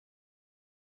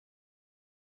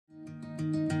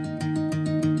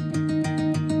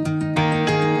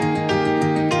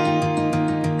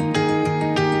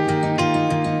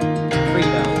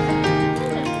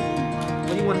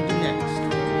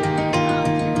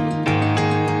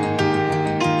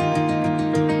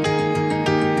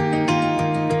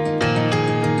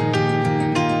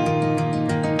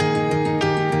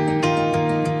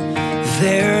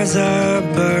There's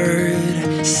a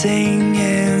bird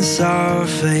singing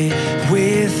softly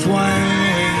with one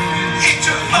wing. It's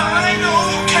a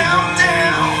final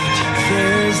countdown.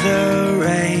 There's the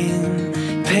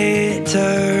rain,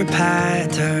 pitter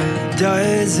patter.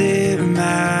 Does it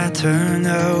matter?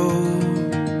 No.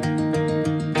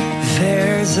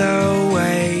 There's a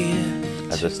way.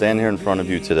 As I stand here in front of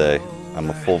you today, I'm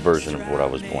a full version of what I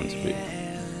was born to be.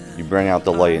 You bring out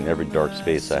the light in every dark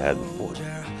space I had before.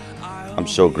 I'm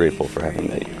so grateful for having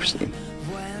met you, Christine.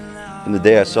 From the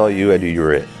day I saw you, I knew you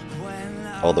were it.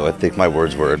 Although I think my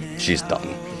words were, she's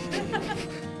done.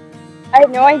 I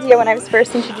had no idea when you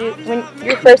first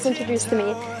introduced to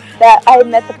me that I had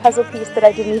met the puzzle piece that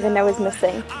I didn't even know was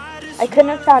missing. I couldn't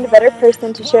have found a better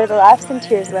person to share the laughs and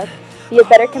tears with, be a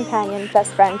better companion,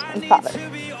 best friend, and father.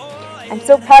 I'm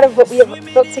so proud of what we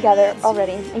have built together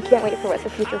already and can't wait for what the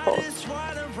future holds.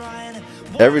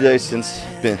 Every day since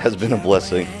has been a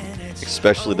blessing,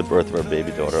 especially the birth of our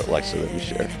baby daughter, Alexa, that we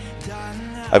share.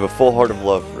 I have a full heart of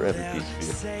love for every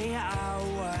piece of you.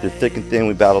 Through thick and thin,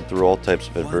 we battled through all types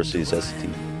of adversities as a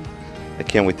team. I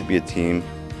can't wait to be a team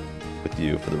with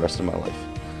you for the rest of my life.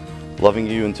 Loving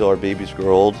you until our babies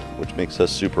grow old, which makes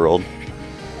us super old.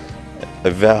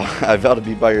 I vow to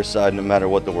be by your side no matter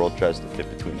what the world tries to fit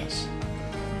between us.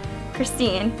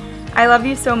 Christine, I love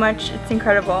you so much, it's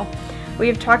incredible. We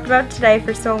have talked about today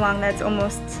for so long that it's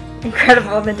almost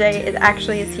incredible the day it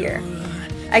actually is here.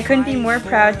 I couldn't be more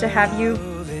proud to have you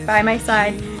by my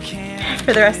side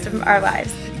for the rest of our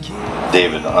lives.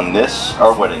 David, on this,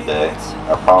 our wedding day,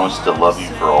 I promise to love you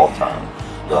for all time.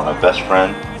 You are my best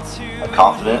friend, my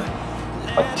confidant,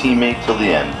 my teammate till the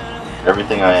end.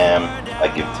 Everything I am, I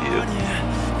give to you.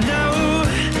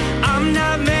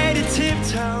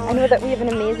 I know that we have an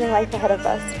amazing life ahead of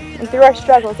us, and through our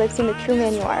struggles I've seen the true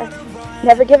man you are,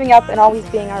 never giving up and always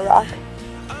being our rock.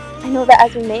 I know that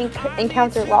as we may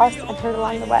encounter loss and hurt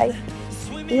along the way,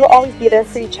 we will always be there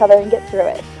for each other and get through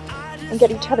it, and get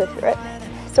each other through it.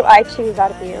 So I too vow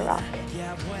to be your rock.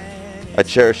 I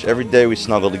cherish every day we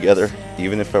snuggle together,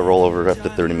 even if I roll over after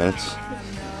 30 minutes.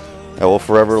 I will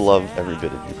forever love every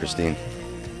bit of you, Christine.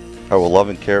 I will love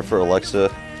and care for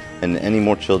Alexa and any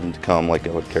more children to come like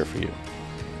I would care for you.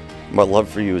 My love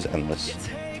for you is endless.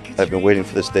 I've been waiting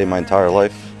for this day my entire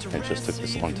life, and it just took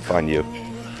this long to find you.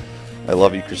 I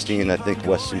love you, Christine, and I think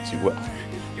Wes suits you well.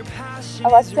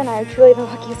 Alexa and I are truly the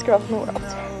luckiest girls in the world.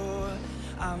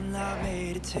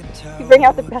 You bring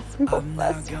out the best in both of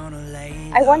us.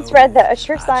 I once read that a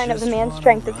sure sign of a man's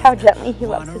strength is how gently he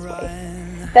loves his wife.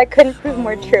 That couldn't prove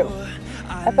more true.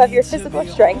 Above your physical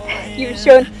strength, you've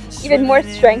shown even more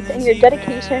strength in your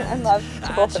dedication and love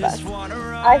to both of us.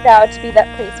 I vow to be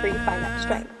that place where you find that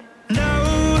strength.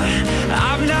 No,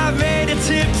 I'm not made to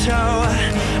tiptoe.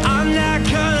 I'm not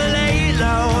gonna lay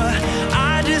low.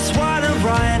 I just wanna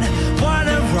run,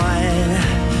 wanna run.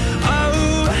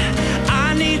 Oh,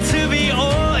 I need to be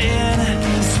all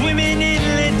in, swimming in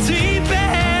the deep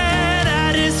end.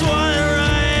 I just wanna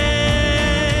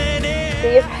run.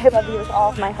 Dave, I love you with all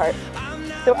of my heart.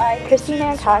 So I, Christine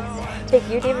Ann Cox, take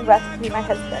you, David West, to be my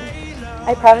husband.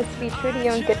 I promise to be true to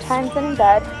you in good times and in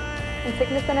bad, in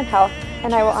sickness and in health,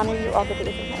 and I will honor you all the days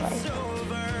of my life.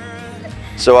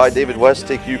 So I, David West,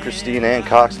 take you, Christine Ann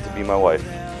Cox, to be my wife.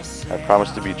 I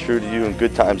promise to be true to you in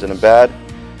good times and in bad,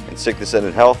 in sickness and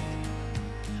in health.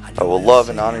 I will love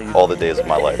and honor you all the days of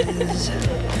my life.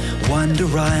 One to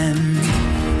run.